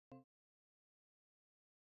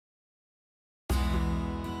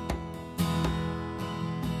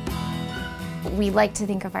we like to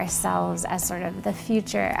think of ourselves as sort of the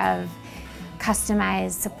future of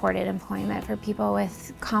customized, supported employment for people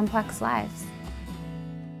with complex lives.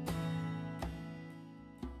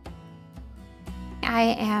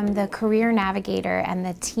 I am the career navigator and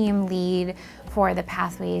the team lead for the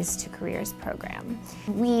Pathways to Careers program.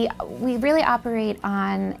 We really operate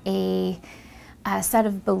on a set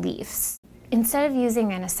of beliefs. Instead of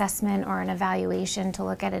using an assessment or an evaluation to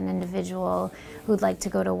look at an individual who'd like to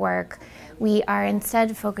go to work, we are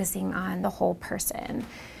instead focusing on the whole person.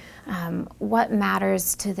 What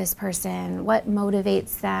matters to this person? What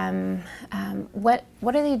motivates them? What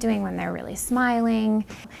are they doing when they're really smiling?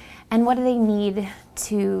 And what do they need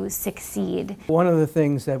to succeed? One of the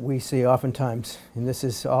things that we see oftentimes, and this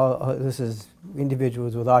is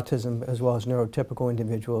individuals with autism as well as neurotypical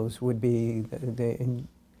individuals, would be the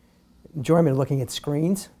enjoyment of looking at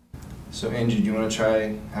screens. So Angie, do you want to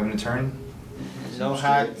try having a turn? No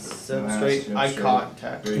hats, straight eye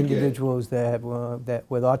contact. Individuals that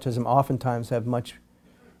with autism oftentimes have much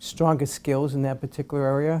stronger skills in that particular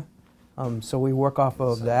area. So we work off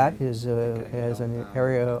of that as an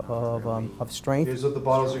area of strength. Here's what the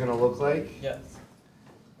bottles are going to look like. Yes.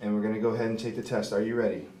 And we're going to go ahead and take the test. Are you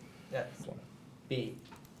ready? Yes. B.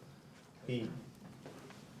 B.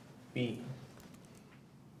 B.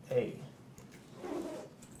 A.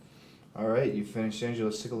 All right, you finished, Angie.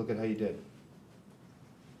 Let's take a look at how you did.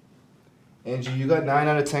 Angie, you got 9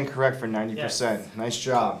 out of 10 correct for 90%. Yes. Nice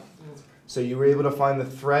job. So you were able to find the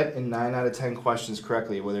threat in 9 out of 10 questions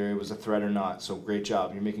correctly, whether it was a threat or not. So great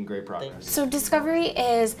job. You're making great progress. So discovery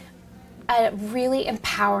is a really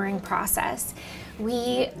empowering process.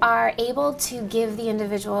 We are able to give the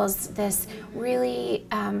individuals this really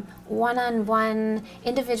one-on-one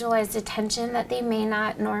individualized attention that they may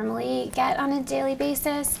not normally get on a daily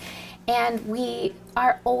basis. And we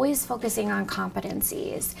are always focusing on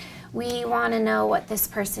competencies. We want to know what this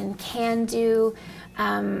person can do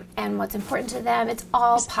and what's important to them. It's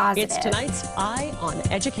all positive. It's tonight's Eye on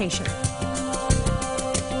Education.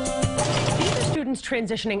 These are students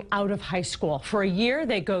transitioning out of high school. For a year,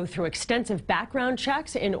 they go through extensive background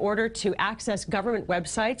checks in order to access government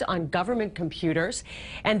websites on government computers,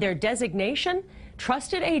 and their designation,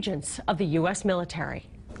 trusted agents of the U.S. military.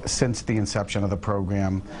 Since the inception of the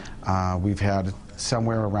program, we've had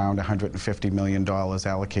somewhere around $150 million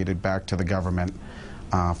allocated back to the government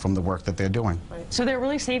from the work that they're doing. So they're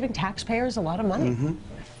really saving taxpayers a lot of money. Mm-hmm.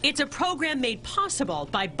 It's a program made possible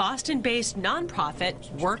by Boston-based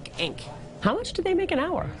nonprofit Work, Inc. How much do they make an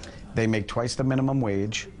hour? They make twice the minimum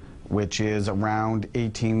wage, which is around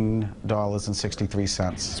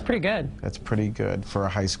 $18.63. It's pretty good. That's pretty good for a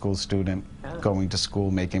high school student going to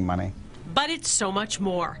school making money. But it's so much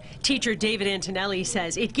more. Teacher David Antonelli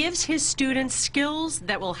says it gives his students skills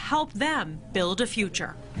that will help them build a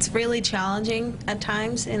future. It's really challenging at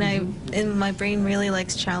times, and my brain really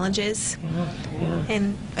likes challenges.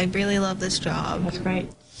 And I really love this job. That's great.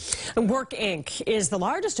 Work, Inc. is the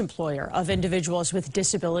largest employer of individuals with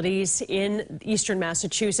disabilities in eastern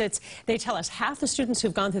Massachusetts. They tell us half the students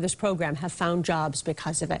who've gone through this program have found jobs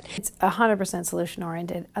because of it. It's 100%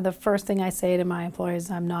 solution-oriented. The first thing I say to my employers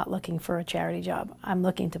is I'm not looking for a charity job. I'm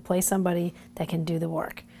looking to place somebody that can do the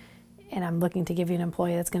work. And I'm looking to give you an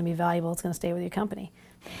employee that's going to be valuable, it's going to stay with your company.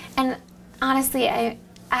 And honestly, I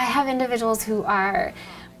have individuals who are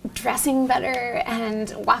dressing better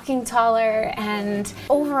and walking taller, and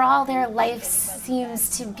overall their life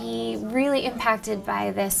seems to be really impacted by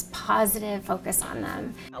this positive focus on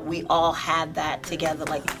them. We all had that together,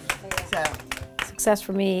 so. Success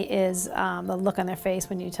for me is the look on their face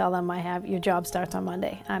when you tell them your job starts on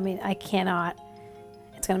Monday. I mean, I cannot,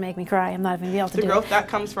 it's going to make me cry. I'm not even going to be able to do it. The growth that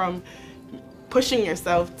comes from pushing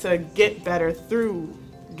yourself to get better through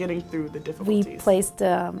getting through the difficulties. We placed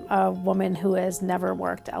a woman who has never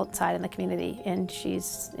worked outside in the community, and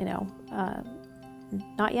she's,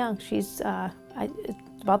 not young. She's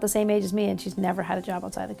about the same age as me, and she's never had a job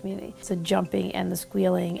outside the community. So jumping and the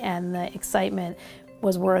squealing and the excitement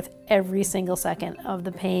was worth every single second of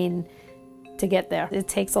the pain to get there. It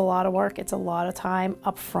takes a lot of work. It's a lot of time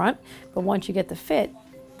up front, but once you get the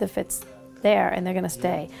fit's there, and they're going to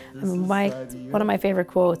stay. I mean, one of my favorite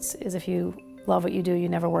quotes is, if you love what you do, you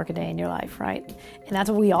never work a day in your life, right? And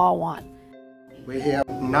that's what we all want. We're here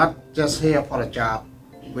not just here for a job,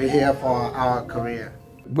 we're here for our career.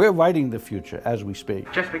 We're writing the future as we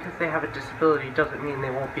speak. Just because they have a disability doesn't mean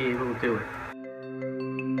they won't be able to do it.